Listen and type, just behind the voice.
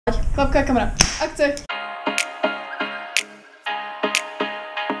Klapka, kamera. Akce.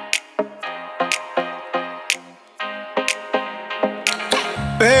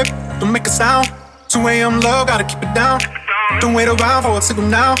 Babe, don't make a sound. 2 a.m. love, gotta keep it down. Don't wait around for a signal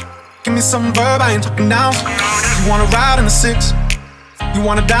now. Give me some verb, I ain't talking now. You wanna ride in the 6, you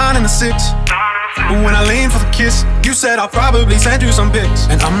wanna dine in the 6. But when I lean for the kiss, you said I'll probably send you some pics.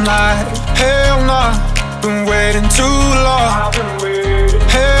 And I'm like, hell nah, been waiting too long.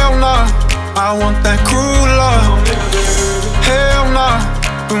 Hell nah, I want that cruel love. Hell nah,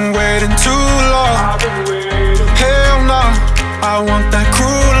 been waiting too long. Hell nah, I want that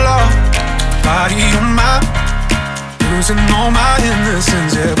cruel love. Body on my, losing all my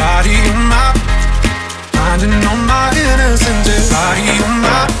innocence. Yeah, body on my, finding all my innocence. Yeah, body on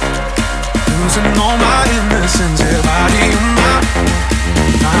my, losing all my innocence. Yeah, body on my,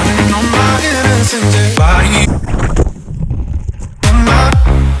 finding all my innocence. Yeah, body on my,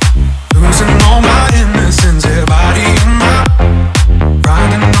 losing all my innocence. Yeah, body on my,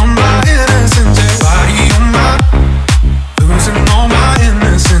 finding all my innocence. Yeah, body on my, losing all my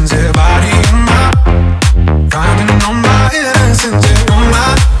innocence. Yeah, body on my, finding all my innocence. Yeah, on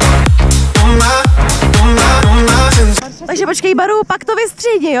my, on my, on my, on my innocence. Takže počkej, Baru, pak to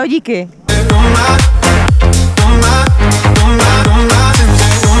vystřídni, jo, díky.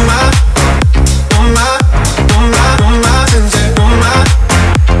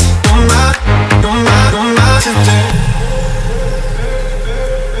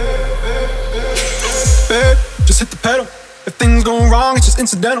 Babe, just hit the pedal. If things go wrong, it's just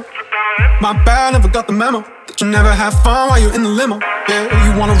incidental. My bad, never got the memo that you never have fun while you're in the limo. Yeah,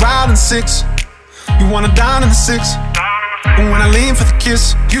 you wanna ride in the 6, you wanna dine in the 6. But when I lean for the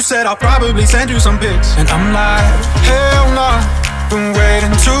kiss, you said I'll probably send you some pics. And I'm like, hell nah, been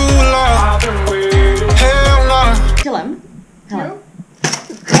waiting too long. Hell nah, Čelem. Hele.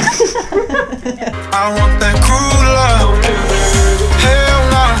 I want that cruel love. Hell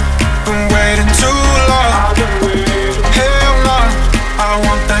nah, been waiting too long. Hell nah, I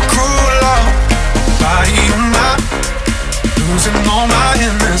want that cruel love. Body on my, losing all my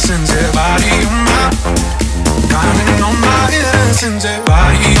innocence. Yeah, body on my, finding all my innocence. Yeah.